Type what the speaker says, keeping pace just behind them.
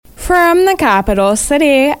From the capital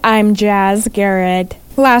city, I'm Jazz Garrett.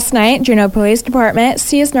 Last night, Juneau Police Department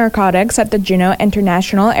seized narcotics at the Juneau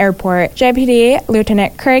International Airport. JPD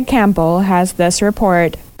Lieutenant Craig Campbell has this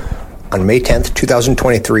report. On May 10,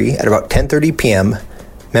 2023, at about 10:30 p.m.,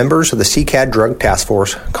 members of the CCAD Drug Task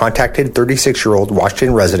Force contacted 36-year-old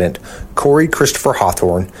Washington resident Corey Christopher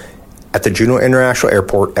Hawthorne at the Juneau International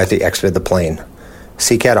Airport as he exited the plane.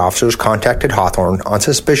 CCAD officers contacted Hawthorne on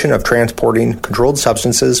suspicion of transporting controlled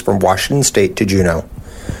substances from Washington State to Juneau.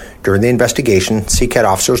 During the investigation, CCAD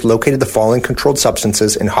officers located the following controlled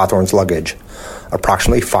substances in Hawthorne's luggage: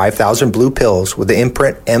 approximately 5,000 blue pills with the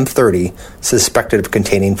imprint M30 suspected of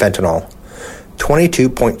containing fentanyl,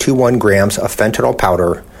 22.21 grams of fentanyl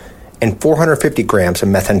powder, and 450 grams of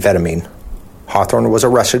methamphetamine. Hawthorne was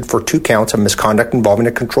arrested for 2 counts of misconduct involving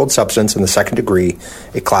a controlled substance in the second degree,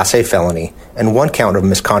 a Class A felony, and 1 count of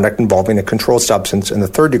misconduct involving a controlled substance in the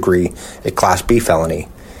third degree, a Class B felony.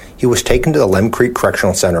 He was taken to the Lem Creek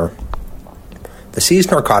Correctional Center. The seized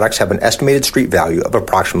narcotics have an estimated street value of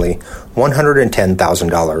approximately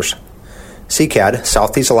 $110,000. CCAD,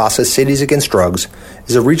 Southeast Alaska Cities Against Drugs,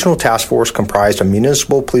 is a regional task force comprised of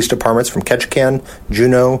municipal police departments from Ketchikan,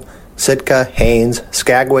 Juneau, Sitka, Haines,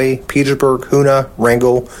 Skagway, Petersburg, Hoonah,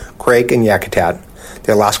 Wrangell, Craig, and Yakutat,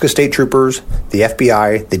 the Alaska State Troopers, the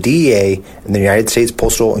FBI, the DEA, and the United States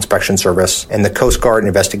Postal Inspection Service, and the Coast Guard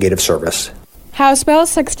Investigative Service. House Bill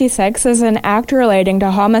 66 is an act relating to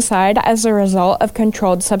homicide as a result of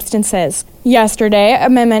controlled substances. Yesterday,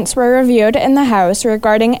 amendments were reviewed in the House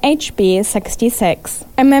regarding HB 66.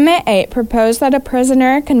 Amendment 8 proposed that a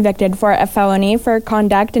prisoner convicted for a felony for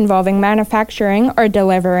conduct involving manufacturing or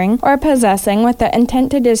delivering or possessing with the intent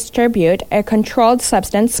to distribute a controlled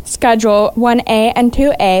substance, Schedule 1A and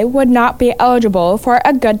 2A, would not be eligible for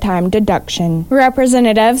a good time deduction.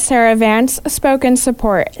 Representative Sarah Vance spoke in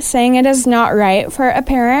support, saying it is not right for a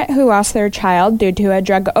parent who lost their child due to a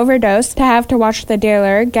drug overdose to have to watch the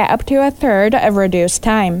dealer get up to a third of reduced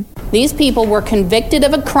time. These people were convicted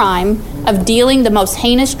of a crime of dealing the most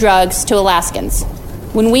heinous drugs to Alaskans.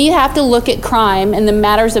 When we have to look at crime and the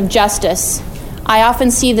matters of justice, I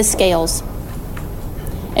often see the scales.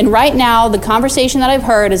 And right now, the conversation that I've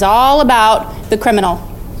heard is all about the criminal,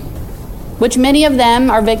 which many of them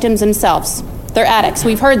are victims themselves. They're addicts.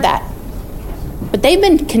 We've heard that. But they've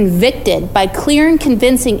been convicted by clear and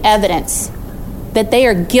convincing evidence that they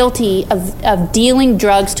are guilty of dealing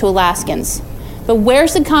drugs to Alaskans. But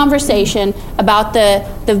where's the conversation about the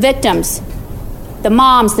victims, the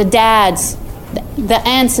moms, the dads, the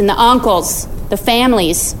aunts and the uncles, the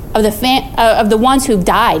families of the ones who've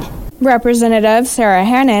died? Representative Sarah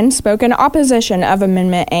Hannon spoke in opposition of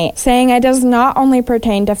Amendment 8, saying it does not only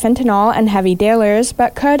pertain to fentanyl and heavy dealers,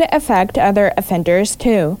 but could affect other offenders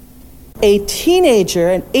too. A teenager,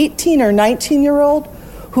 an 18 or 19-year-old,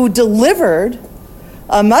 who delivered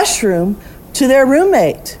a mushroom to their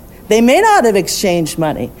roommate. They may not have exchanged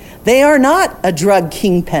money. They are not a drug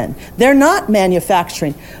kingpin. They're not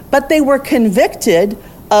manufacturing, but they were convicted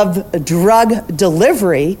of drug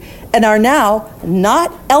delivery and are now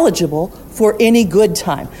not eligible for any good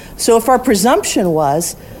time. So if our presumption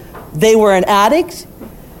was they were an addict,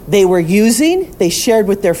 they were using, they shared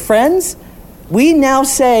with their friends, we now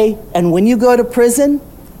say, and when you go to prison,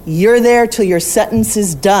 you're there till your sentence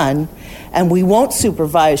is done, and we won't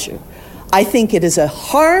supervise you. I think it is a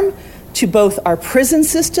harm to both our prison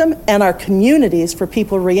system and our communities for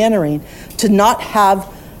people reentering to not have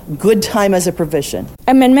good time as a provision.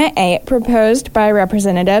 Amendment 8, proposed by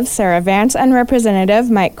Representative Sarah Vance and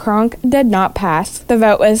Representative Mike Cronk, did not pass. The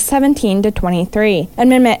vote was 17-23.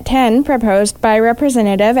 Amendment 10, proposed by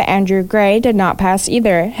Representative Andrew Gray, did not pass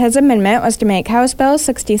either. His amendment was to make House Bill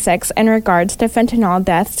 66 in regards to fentanyl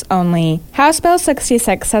deaths only. House Bill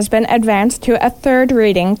 66 has been advanced to a third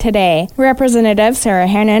reading today. Representative Sarah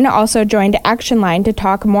Hannon also joined Action Line to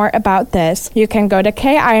talk more about this. You can go to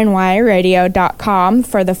KINYradio.com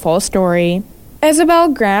for the full story. Isabel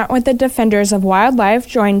Grant with the Defenders of Wildlife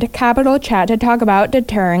joined Capital Chat to talk about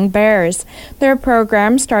deterring bears. Their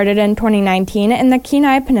program started in 2019 in the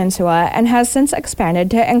Kenai Peninsula and has since expanded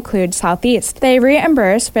to include Southeast. They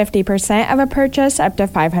reimburse 50% of a purchase up to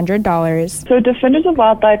 $500. So Defenders of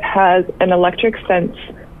Wildlife has an electric fence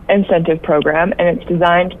incentive program, and it's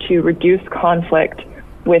designed to reduce conflict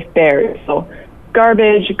with bears. So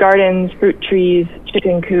garbage, gardens, fruit trees,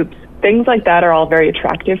 chicken coops, things like that are all very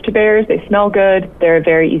attractive to bears. They smell good. They're a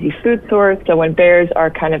very easy food source. So when bears are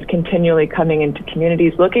kind of continually coming into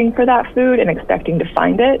communities looking for that food and expecting to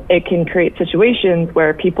find it, it can create situations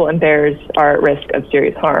where people and bears are at risk of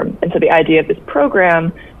serious harm. And so the idea of this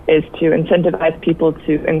program is to incentivize people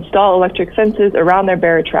to install electric fences around their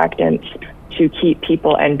bear attractants to keep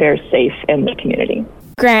people and bears safe in the community.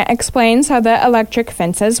 Grant explains how the electric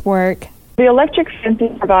fences work. The electric fences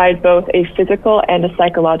provide both a physical and a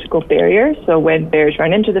psychological barrier. So when bears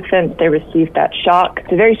run into the fence, they receive that shock.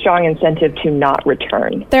 It's a very strong incentive to not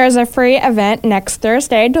return. There is a free event next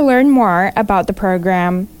Thursday to learn more about the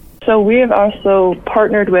program. So we have also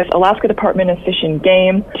partnered with Alaska Department of Fish and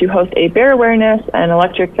Game to host a bear awareness and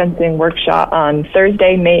electric fencing workshop on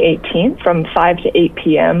Thursday, May 18th from 5 to 8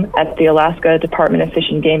 p.m. at the Alaska Department of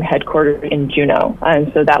Fish and Game headquarters in Juneau.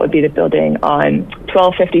 And so that would be the building on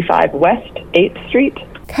 1255 West 8th Street.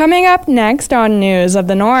 Coming up next on News of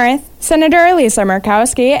the North, Senator Lisa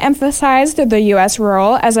Murkowski emphasized the U.S.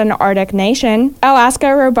 role as an Arctic nation.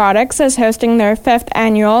 Alaska Robotics is hosting their 5th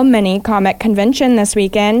annual mini-comic convention this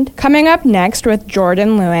weekend. Coming up next with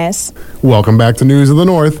Jordan Lewis. Welcome back to News of the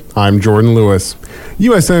North. I'm Jordan Lewis.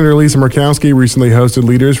 U.S. Senator Lisa Murkowski recently hosted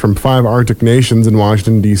leaders from 5 Arctic nations in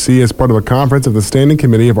Washington, D.C. as part of a conference of the Standing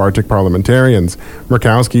Committee of Arctic Parliamentarians.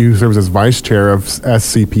 Murkowski, who serves as vice chair of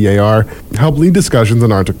SCPAR, helped lead discussions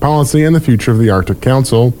on Arctic policy and the future of the Arctic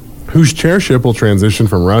Council, whose chairship will transition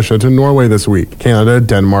from Russia to Norway this week. Canada,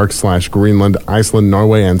 Denmark/Greenland, Iceland,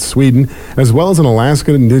 Norway, and Sweden, as well as an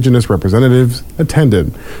Alaska Indigenous representatives,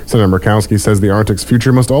 attended. Senator Murkowski says the Arctic's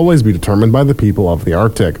future must always be determined by the people of the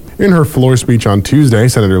Arctic. In her floor speech on Tuesday,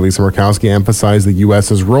 Senator Lisa Murkowski emphasized the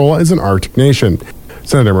U.S.'s role as an Arctic nation.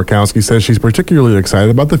 Senator Murkowski says she's particularly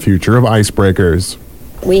excited about the future of icebreakers.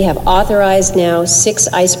 We have authorized now 6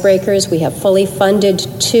 icebreakers. We have fully funded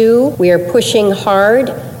 2. We are pushing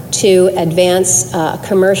hard to advance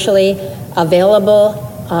commercially available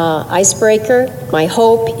icebreaker. My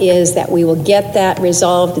hope is that we will get that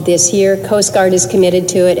resolved this year. Coast Guard is committed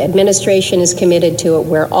to it. Administration is committed to it.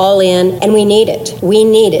 We're all in, and we need it. We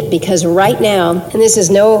need it because right now, and this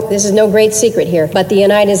is no great secret here, but the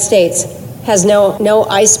United States has no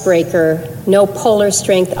icebreaker, no polar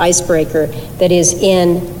strength icebreaker that is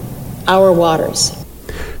in our waters.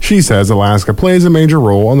 She says Alaska plays a major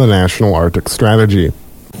role in the National Arctic Strategy.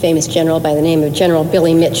 Famous general by the name of General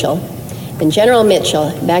Billy Mitchell. And General Mitchell,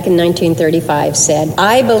 back in 1935, said,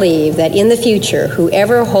 "I believe that in the future,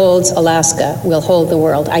 whoever holds Alaska will hold the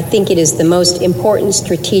world. I think it is the most important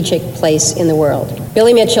strategic place in the world."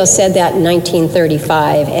 Billy Mitchell said that in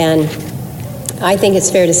 1935, and I think it's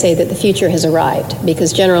fair to say that the future has arrived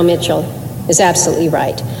because General Mitchell is absolutely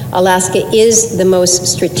right. Alaska is the most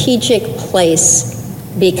strategic place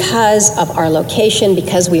because of our location,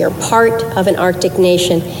 because we are part of an Arctic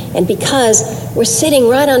nation, and because we're sitting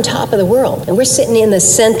right on top of the world, and we're sitting in the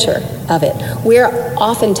center of it. We're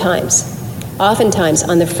oftentimes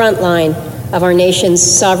on the front line of our nation's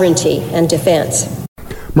sovereignty and defense.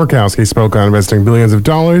 Murkowski spoke on investing billions of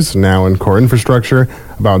dollars, now in core infrastructure,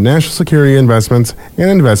 about national security investments and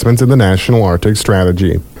investments in the National Arctic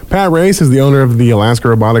Strategy. Pat Race is the owner of the Alaska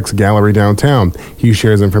Robotics Gallery downtown. He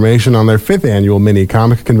shares information on their 5th annual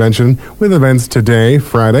mini-comic convention with events today,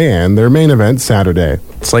 Friday, and their main event Saturday.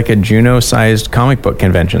 It's like a Juneau-sized comic book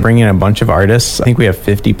convention, bringing a bunch of artists. I think we have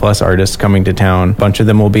 50-plus artists coming to town. A bunch of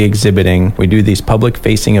them will be exhibiting. We do these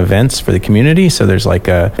public-facing events for the community. So there's like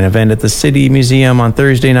an event at the City Museum on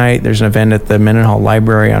Thursday night. There's an event at the Mendenhall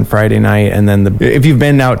Library on Friday night. And then if you've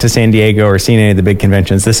been out to San Diego or seen any of the big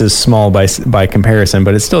conventions, this is small by comparison,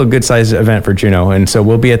 but it's still a good-sized event for Juneau. And so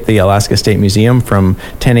we'll be at the Alaska State Museum from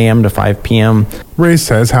 10 a.m. to 5 p.m. Race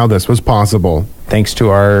says how this was possible. Thanks to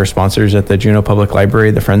our sponsors at the Juneau Public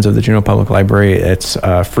Library, the Friends of the Juneau Public Library. It's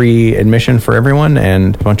free admission for everyone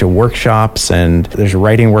and a bunch of workshops, and there's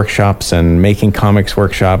writing workshops and making comics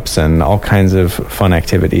workshops and all kinds of fun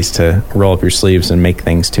activities to roll up your sleeves and make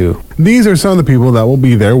things too. These are some of the people that will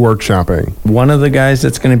be there workshopping. One of the guys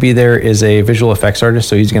that's going to be there is a visual effects artist,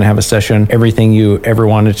 so he's going to have a session, everything you ever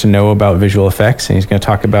wanted to know about visual effects, and he's going to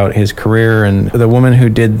talk about his career. And the woman who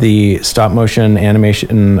did the stop motion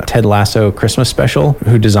animation Ted Lasso Christmas special,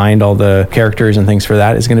 who designed all the characters and things for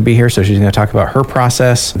that, is going to be here, so she's going to talk about her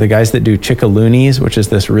process. The guys that do Chickaloonies, which is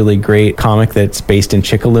this really great comic that's based in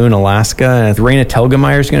Chickaloon, Alaska, and Raina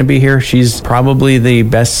Telgemeier is going to be here. She's probably the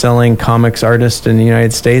best-selling comics artist in the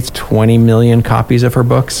United States, 20 million copies of her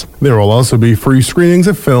books. There will also be free screenings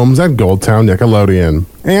of films at Goldtown Nickelodeon.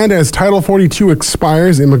 And as Title 42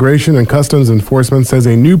 expires, Immigration and Customs Enforcement says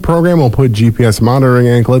a new program will put GPS monitoring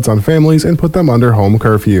anklets on families and put them under home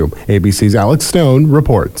curfew. ABC's Alex Stone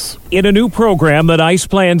reports. In a new program that ICE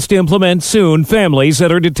plans to implement soon, families that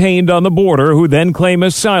are detained on the border who then claim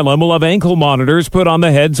asylum will have ankle monitors put on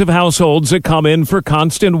the heads of households that come in for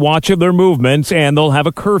constant watch of their movements, and they'll have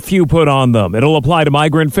a curfew put on them. It'll apply to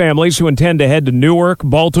migrant families who intend to head to Newark,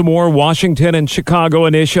 Baltimore, Washington, and Chicago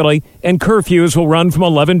initially, and curfews will run from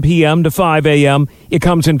 11 p.m. to 5 a.m. It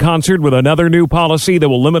comes in concert with another new policy that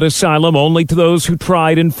will limit asylum only to those who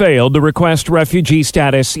tried and failed to request refugee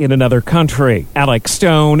status in another country. Alex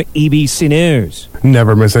Stone, EBC News.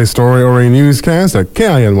 Never miss a story or a newscast at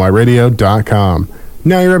KINYradio.com.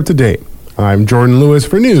 Now you're up to date. I'm Jordan Lewis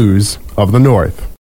for News of the North.